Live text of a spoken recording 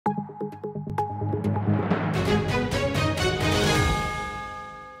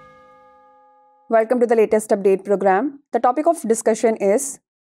Welcome to the latest update program. The topic of discussion is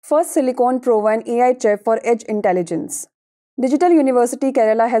First Silicon-Proven AI Chip for Edge Intelligence. Digital University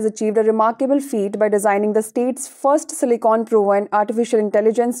Kerala has achieved a remarkable feat by designing the state's first silicon-proven artificial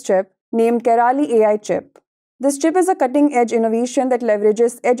intelligence chip named Kairali AI chip. This chip is a cutting-edge innovation that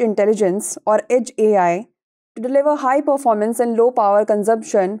leverages edge intelligence or edge AI to deliver high performance and low power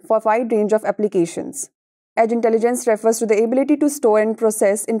consumption for a wide range of applications. Edge intelligence refers to the ability to store and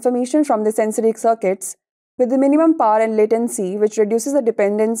process information from the sensory circuits with the minimum power and latency, which reduces the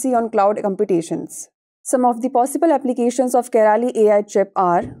dependency on cloud computations. Some of the possible applications of Kerali AI chip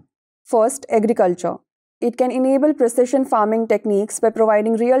are: first, agriculture. It can enable precision farming techniques by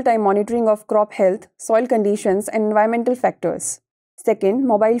providing real-time monitoring of crop health, soil conditions, and environmental factors. Second,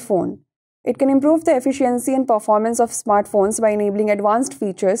 mobile phone. It can improve the efficiency and performance of smartphones by enabling advanced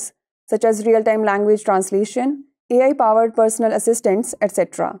features such as real-time language translation, AI-powered personal assistants,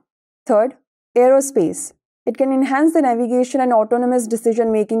 etc. Third, aerospace. It can enhance the navigation and autonomous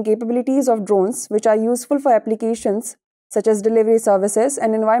decision-making capabilities of drones, which are useful for applications such as delivery services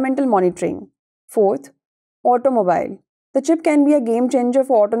and environmental monitoring. Fourth, automobile. The chip can be a game-changer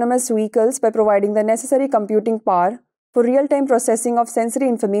for autonomous vehicles by providing the necessary computing power for real-time processing of sensory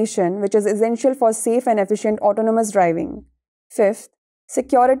information, which is essential for safe and efficient autonomous driving. Fifth,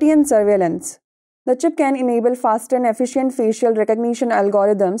 security and surveillance. The chip can enable faster and efficient facial recognition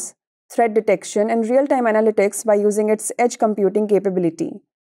algorithms, threat detection, and real-time analytics by using its edge computing capability.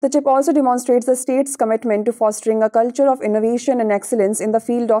 The chip also demonstrates the state's commitment to fostering a culture of innovation and excellence in the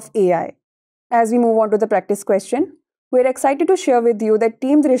field of AI. As we move on to the practice question, we are excited to share with you that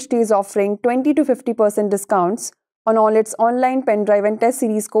Team Drishti is offering 20 to 50% discounts on all its online pen drive and test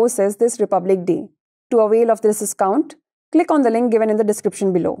series courses this Republic Day. To avail of this discount, click on the link given in the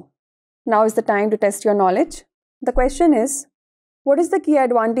description below. Now is the time to test your knowledge. The question is, what is the key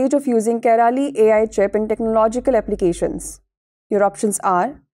advantage of using Kairali AI chip in technological applications? Your options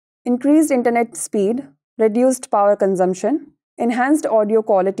are increased internet speed, reduced power consumption, enhanced audio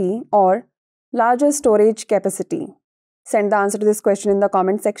quality, or larger storage capacity. Send the answer to this question in the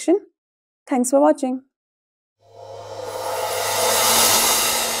comment section. Thanks for watching.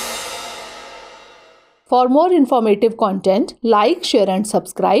 For more informative content, like, share and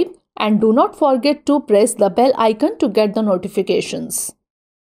subscribe, and do not forget to press the bell icon to get the notifications.